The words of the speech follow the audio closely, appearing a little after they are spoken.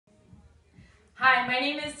Hi, my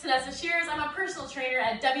name is Tanessa Shears. I'm a personal trainer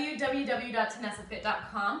at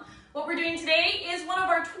www.tanessafit.com. What we're doing today is one of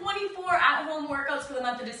our 24 at-home workouts for the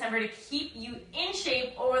month of December to keep you in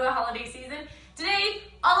shape over the holiday season. Today,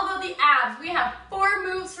 all about the abs. We have 4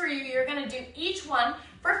 moves for you. You're going to do each one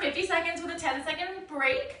for 50 seconds with a 10-second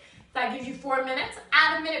break. That gives you 4 minutes.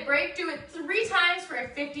 Add a minute break. Do it 3 times for a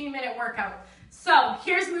 15-minute workout. So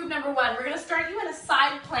here's move number 1. We're going to start you in a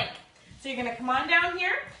side plank. So you're going to come on down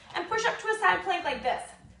here and push up to a side plank like this.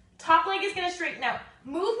 Top leg is going to straighten out.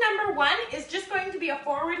 Move number 1 is just going to be a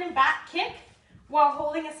forward and back kick while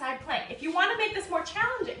holding a side plank. If you want to make this more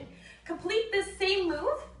challenging, complete this same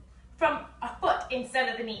move from a foot instead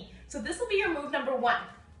of the knee. So this will be your move number 1.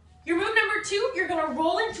 Your move number 2, you're going to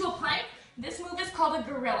roll into a plank. This move is called a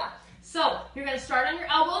gorilla. So you're going to start on your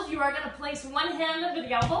elbows. You are going to place one hand under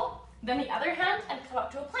the elbow, then the other hand, and come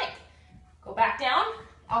up to a plank. Go back down,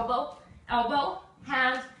 elbow, elbow,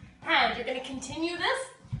 hand, hand. You're going to continue this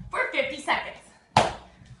for 50 seconds.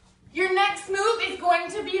 Your next move is going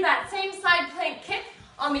to be that same side plank kick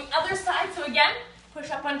on the other side. So again, push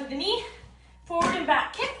up onto the knee, forward and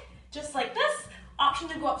back kick, just like this. Option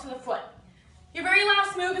to go up to the foot. Your very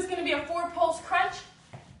last move is going to be a 4-pulse crunch.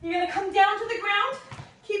 You're going to come down to the ground,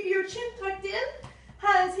 keep your chin tucked in,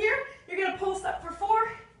 hands here. You're going to pulse up for 4,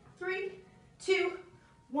 3, 2,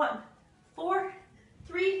 1. 4,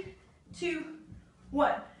 3, 2,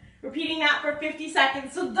 1. Repeating that for 50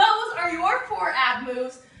 seconds. So those are your 4 ab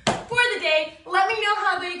moves for the day. Let me know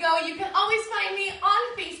how they go. You can always find me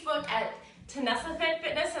on Facebook at Tanessa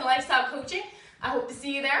Fitness and Lifestyle Coaching. I hope to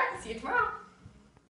see you there. See you tomorrow.